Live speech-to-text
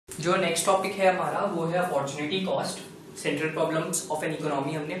जो next topic है हमारा वो है opportunity cost. Central problems of an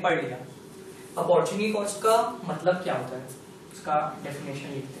economy हमने पढ़ लिया। अपॉर्चुनिटी कॉस्ट का मतलब क्या होता है, इसका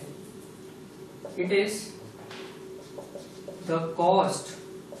डेफिनेशन लिखते हैं। It is the cost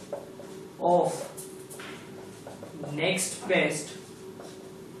of next best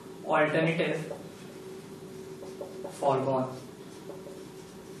alternative foregone,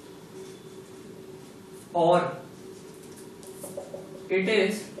 और it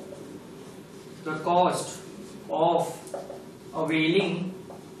is the cost of availing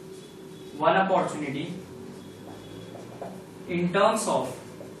one opportunity in terms of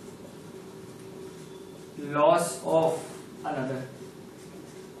loss of another।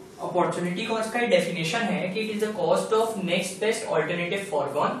 Opportunity cost का डेफिनेशन है कि it is the cost of next best alternative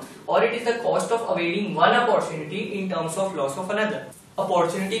foregone, और it is the cost of availing one opportunity in terms of loss of another.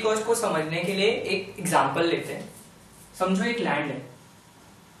 Opportunity cost को समझने के लिए एक example लेते हैं। समझो एक लैंड है,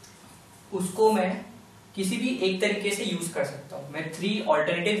 उसको मैं किसी भी एक तरीके से यूज कर सकता हूं। मैं 3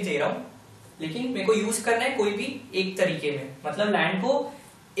 ऑल्टरनेटिव दे रहा हूं, लेकिन मेरे को यूज करना है कोई भी एक तरीके में, मतलब लैंड को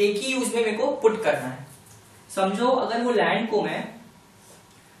एक ही यूज में मेरे को पुट करना है। समझो अगर वो लैंड को मैं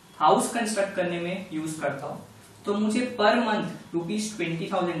हाउस कंस्ट्रक्ट करने में यूज करता हूं तो मुझे पर मंथ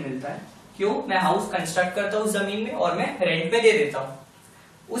 ₹20,000 मिलता है। क्यों? मैं हाउस कंस्ट्रक्ट करता हूं उस जमीन में और मैं रेंट पे दे देता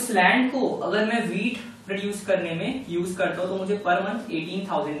हूं। उस लैंड को अगर मैं वीट प्रोड्यूस करने में यूज करता हूं तो मुझे पर मंथ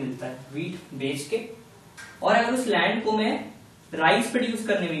 18,000 मिलता है वीट बेच के। और अगर उस लैंड को मैं राइस प्रोड्यूस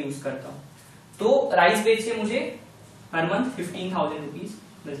करने में यूज करता हूं तो राइस बेच के मुझे हर मंथ 15,000 रुपीज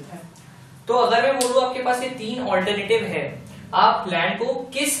मिलता है। तो अगर मैं बोलूं आपके पास ये 3 ऑल्टरनेटिव है, आप लैंड को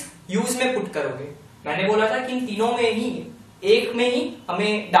किस यूज में पुट करोगे? मैंने बोला था कि इन तीनों में ही एक में ही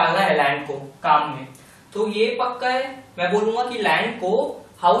हमें डालना है लैंड को काम में। तो ये पक्का है, मैं बोलूंगा कि लैंड को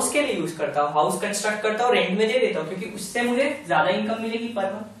हाउस के लिए यूज करता हूं, हाउस कंस्ट्रक्ट करता हूं, रेंट में दे देता हूं, क्योंकि उससे मुझे ज्यादा इनकम मिलेगी पर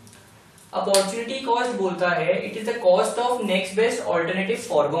मंथ। अपॉर्चुनिटी कॉस्ट बोलता है it is the cost of next best alternative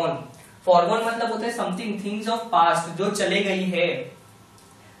foregone. Foregone मतलब होता है समथिंग, थिंग्स ऑफ पास्ट, जो चले गई है।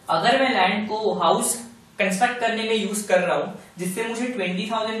 अगर मैं लैंड को हाउस कंस्ट्रक्ट करने में यूज कर रहा हूं जिससे मुझे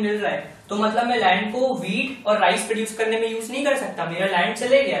 20,000 मिल रहा है, तो मतलब मैं लैंड को वीट और राइस प्रोड्यूस करने में यूज नहीं कर सकता, मेरा लैंड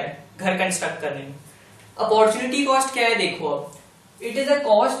चले गया है घर कंस्ट्रक्ट करने में। अपॉर्चुनिटी कॉस्ट क्या है देखो, अब it is the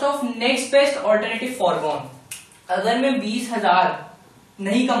cost of next best alternative foregone. अगर मैं 20,000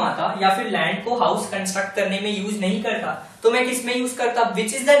 नहीं कमाता या फिर लैंड को हाउस कंस्ट्रक्ट करने में यूज नहीं करता तो मैं किस में यूज करता?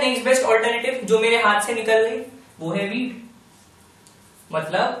 Which is the next best alternative जो मेरे हाथ से निकल रही, वो है वीट।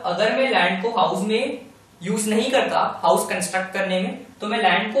 मतलब अगर मैं लैंड को हाउस में यूज नहीं करता हाउस कंस्ट्रक्ट करने में, तो मैं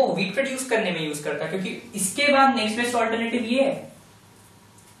लैंड को वीट प्रोड्यूस करने में यूज करता, क्योंकि इसके बाद नेक्स्ट बेस्ट ऑल्टरनेटिव ये है।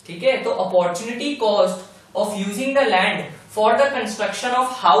 ठीक है, तो opportunity cost of using the land for the construction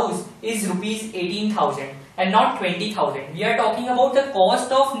of house is ₹18,000 and not 20,000. We are talking about the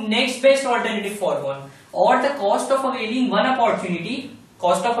cost of next best alternative for one, or the cost of availing one opportunity,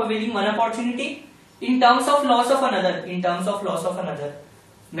 cost of availing one opportunity in terms of loss of another, in terms of loss of another.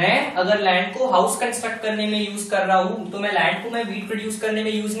 मैं अगर land को house construct करने में use कर रहा हूं तो मैं लैंड को मैं वीट प्रोड्यूस करने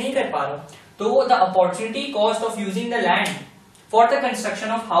में यूज नहीं कर पा रहा हूं, तो the opportunity cost of using the land for the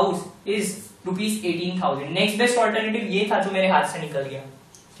construction of house is ₹18,000। Next best alternative ये था जो मेरे हाथ से निकल गया।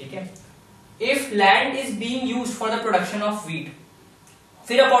 ठीक है, if land is being used for the production of wheat,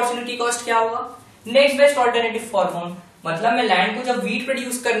 फिर अपॉर्चुनिटी कॉस्ट क्या होगा? Next best alternative foregone. मतलब मैं लैंड को जब वीट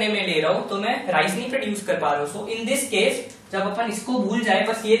प्रोड्यूस करने में ले रहा हूं तो मैं राइस नहीं प्रोड्यूस कर पा रहा हूं। सो इन दिस केस जब अपन इसको भूल जाए,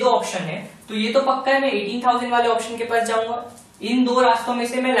 बस ये 2 ऑप्शन है, तो ये तो पक्का है मैं 18,000 वाले ऑप्शन के पास जाऊंगा। इन 2 रास्तों में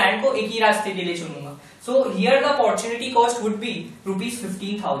से मैं लैंड को एक ही रास्ते के लिए चुनूंगा। So here the opportunity cost would be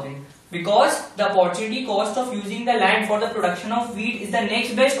 ₹15,000, because the opportunity cost of using the land for the production of wheat is the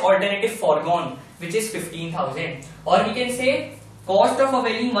next best alternative foregone, which is 15,000. Or we can say cost of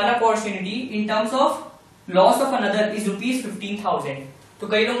availing one opportunity in terms of loss of another is ₹15,000. तो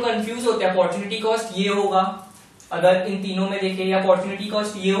कई लोग confuse होते हैं, opportunity cost ये होगा अगर इन तीनों में देखे, या अपॉर्चुनिटी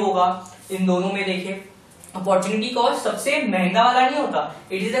कॉस्ट ये होगा इन दोनों में देखे। अपॉर्चुनिटी कॉस्ट सबसे महंगा वाला नहीं होता,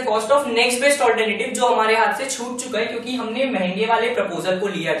 it is the cost of next best alternative जो हमारे हाथ से छूट चुका है क्योंकि हमने महंगे वाले प्रपोजल को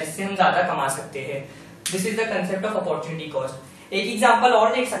लिया जिससे हम ज्यादा कमा सकते हैं। This is the concept of opportunity cost. एक एग्जांपल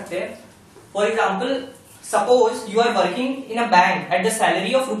और देख सकते हैं। For example, suppose you are working in a bank at the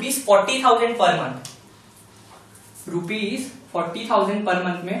salary of ₹40,000 per month. ₹40,000 per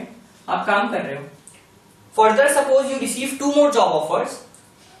month में आप काम कर रहे हो। Further suppose you receive 2 more job offers.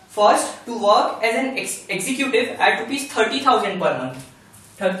 First, to work as an executive at ₹30,000 per month.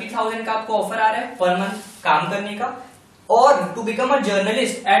 30,000 का आपको offer आ रहा है पर मंथ काम करने का, और to become a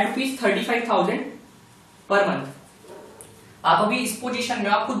journalist at ₹35,000 per month. आप अभी इस पोजीशन में,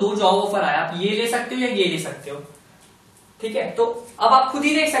 आपको 2 जॉब ऑफर आया, आप ये ले सकते हो या ये ले सकते हो। ठीक है, तो अब आप खुद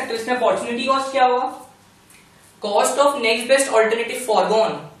ही देख सकते हो इसमें अपॉर्चुनिटी कॉस्ट क्या होगा, cost of next best alternative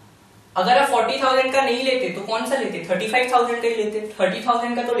foregone. अगर आप 40,000 का नहीं लेते तो कौन सा लेते, 35,000 का ही लेते,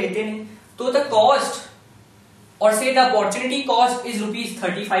 30,000 का तो लेते नहीं। तो द कॉस्ट और say the opportunity cost is rupees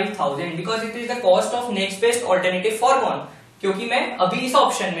 35,000 because it is the cost of next best alternative foregone। क्योंकि मैं अभी इस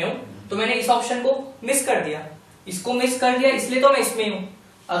ऑप्शन में हूं तो मैंने इस ऑप्शन को मिस कर दिया, इसको मिस कर दिया इसलिए तो मैं इसमें हूं।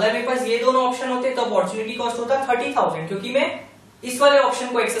 अगर मेरे पास ये दोनों ऑप्शन होते तो अपॉर्चुनिटी कॉस्ट होता 30,000, क्योंकि मैं इस वाले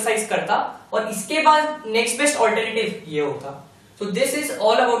ऑप्शन को एक्सरसाइज करता और इसके बाद नेक्स्ट बेस्ट ऑल्टरनेटिव ये होता। So this is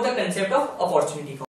all about the concept of opportunity cost.